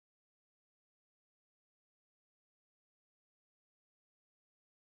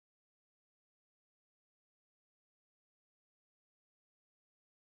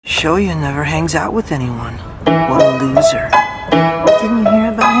Shoya never hangs out with anyone. What a loser. Didn't you hear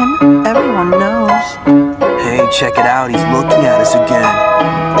about him? Everyone knows. Hey, check it out. He's looking at us again.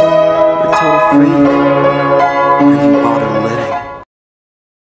 What a total freak. Why do you bother living?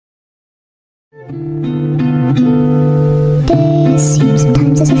 Days seem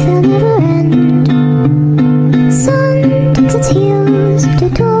sometimes as if they'll never end. Sun digs its heels to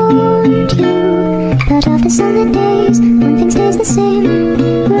taunt you, but after sunlit days, one thing stays the same.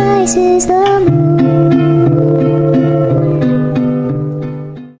 Rises the moon.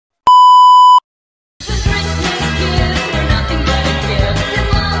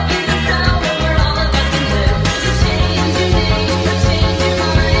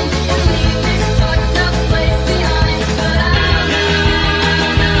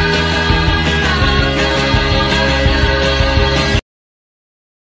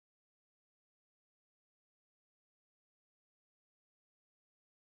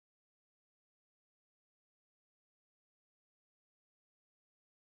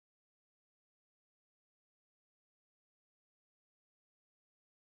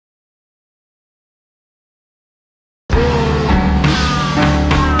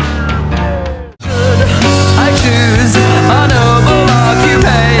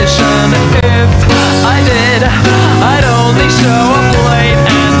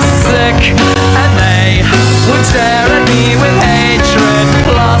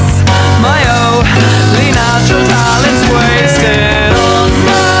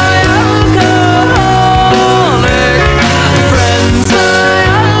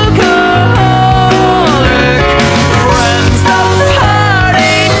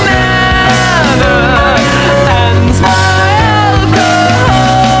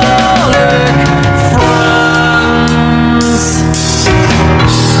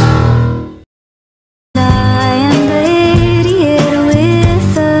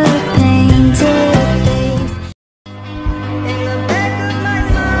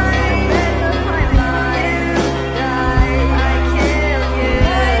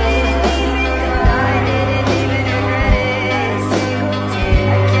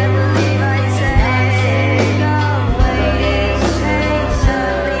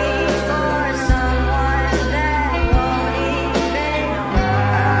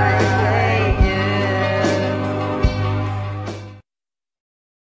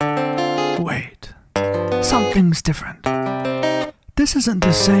 Wait, something's different. This isn't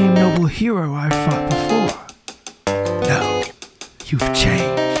the same noble hero I fought before. No, you've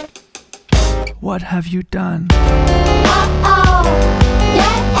changed. What have you done? Uh-oh,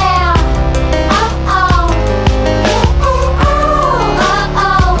 yeah.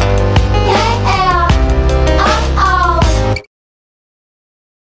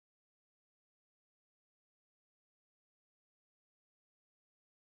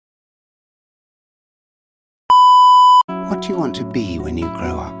 What do you want to be when you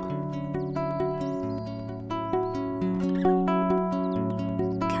grow up?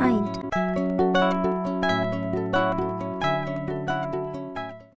 Kind.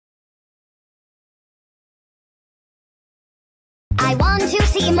 I want to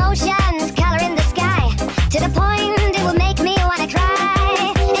see emotions color in the sky, to the point it will make me wanna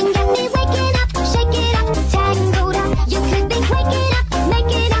cry, and get me waking up, shake it up, tangled up. You could be waking up,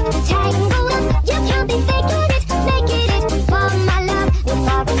 making up, tangled up. You can't be faking it, making it for my love.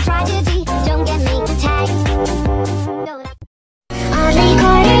 Before it's tragedy, don't get me tangled up. Our three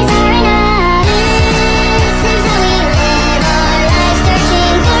quarters are enough. Seems that we live our lives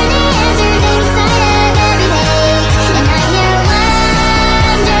searching for the answers inside of every day, and I'm here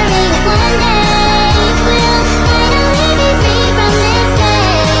wondering.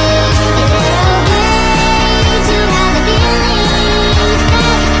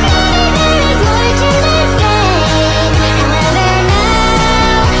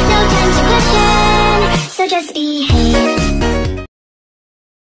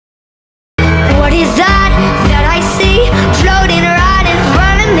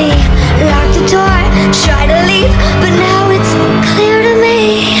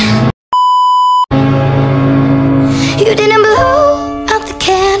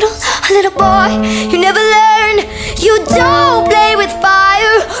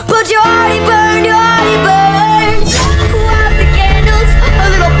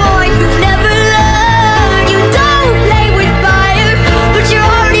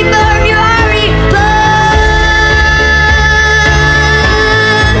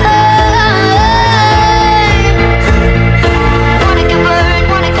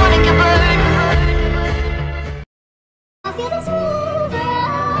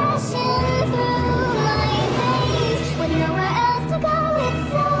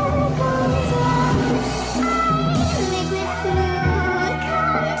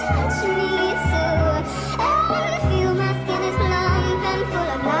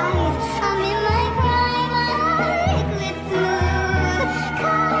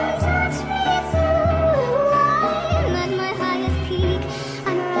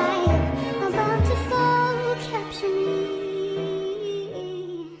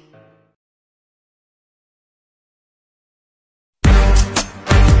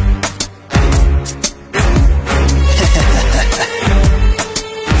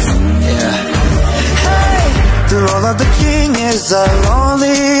 of the king is the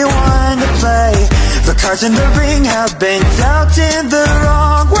only one to play. The cards in the ring have been dealt in the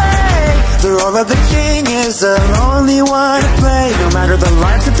wrong way. The role of the king is the only one to play. No matter the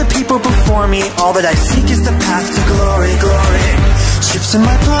lives of the people before me, all that I seek is the path to glory, glory. Chips in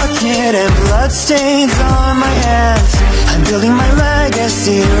my pocket and blood stains on my hands. I'm building my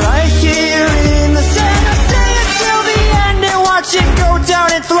legacy right here in the sand. I'll stay until the end and watch it go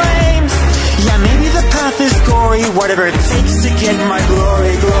down in flames. Yeah, maybe the path is gory, whatever it takes to get my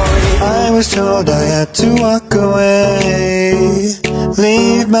glory, glory. I was told I had to walk away,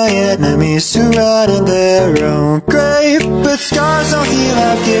 leave my enemies to rot in their own grave. But scars don't heal,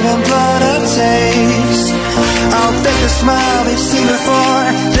 I've given blood a taste. I'll bet the smile they've seen before,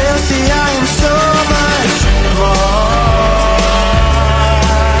 they'll see I am so much more.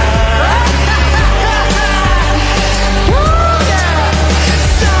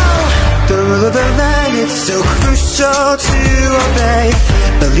 The rule of the land, it's so crucial to obey.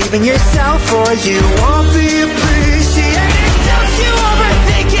 Believe in yourself or you won't be appreciated. Don't you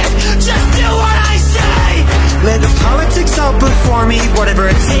overthink it, just do what I say. Lay the politics out before me, whatever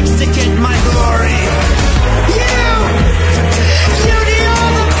it takes to get my glory. You need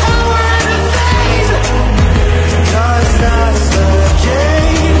all the power and the fame, 'cause that's the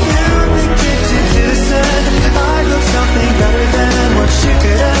game. You've been gifted to descend. I built something better than what you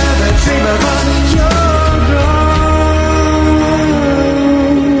could ever dream of on your own.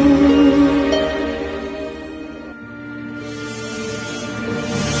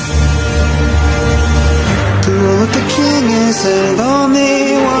 The role of the king is the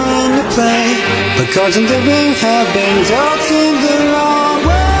only one to play. The cards in the ring have been dealt in the wrong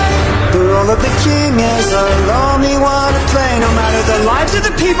way. The role of the king is the only one to play. No matter the lives of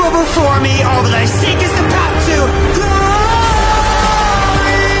the people before me, all that I seek is the path to glory.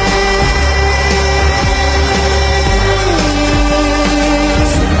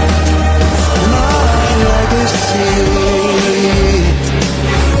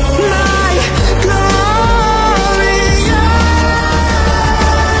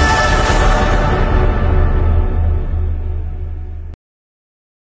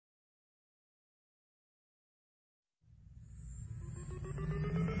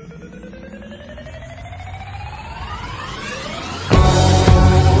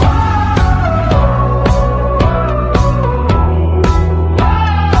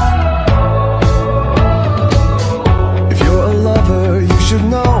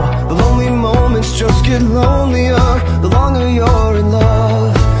 Get lonelier the longer you're in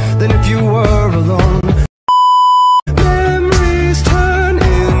love than if you were alone. Memories turn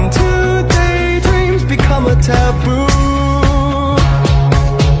into daydreams, become a taboo.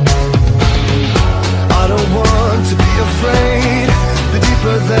 I don't want to be afraid. The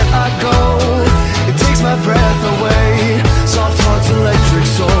deeper that I go, it takes my breath away. Soft hearts, electric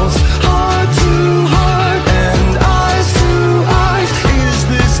souls, heart to heart and eyes to eyes. Is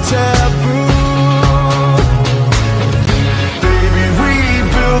this taboo?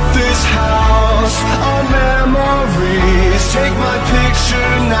 This house on memories. Take my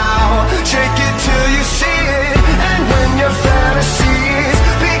picture now, shake it till you see it. And when your fantasies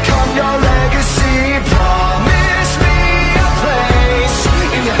become your legacy, promise me a place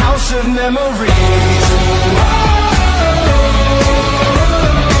in the house of memories.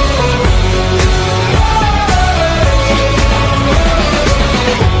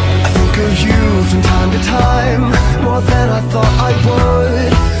 I think of you from time to time, more than I thought I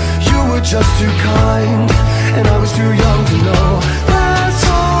would. Just too kind, and I was too young to know that's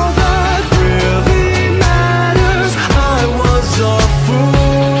all that really matters. I was a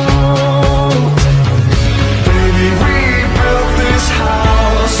fool. Baby, we built this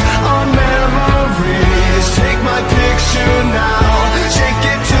house on memories.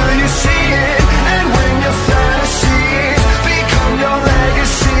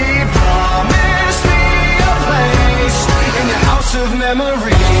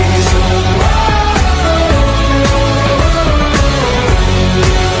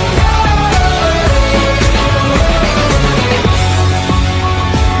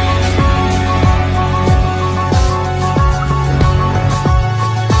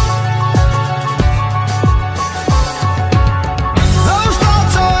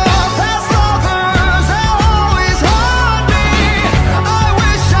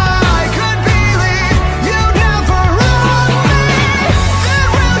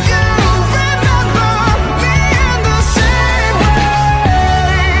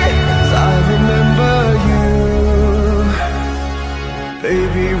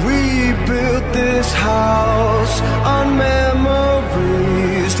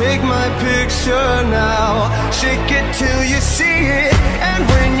 Take my picture now, shake it till you see it. And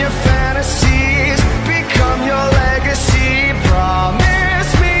when your fantasy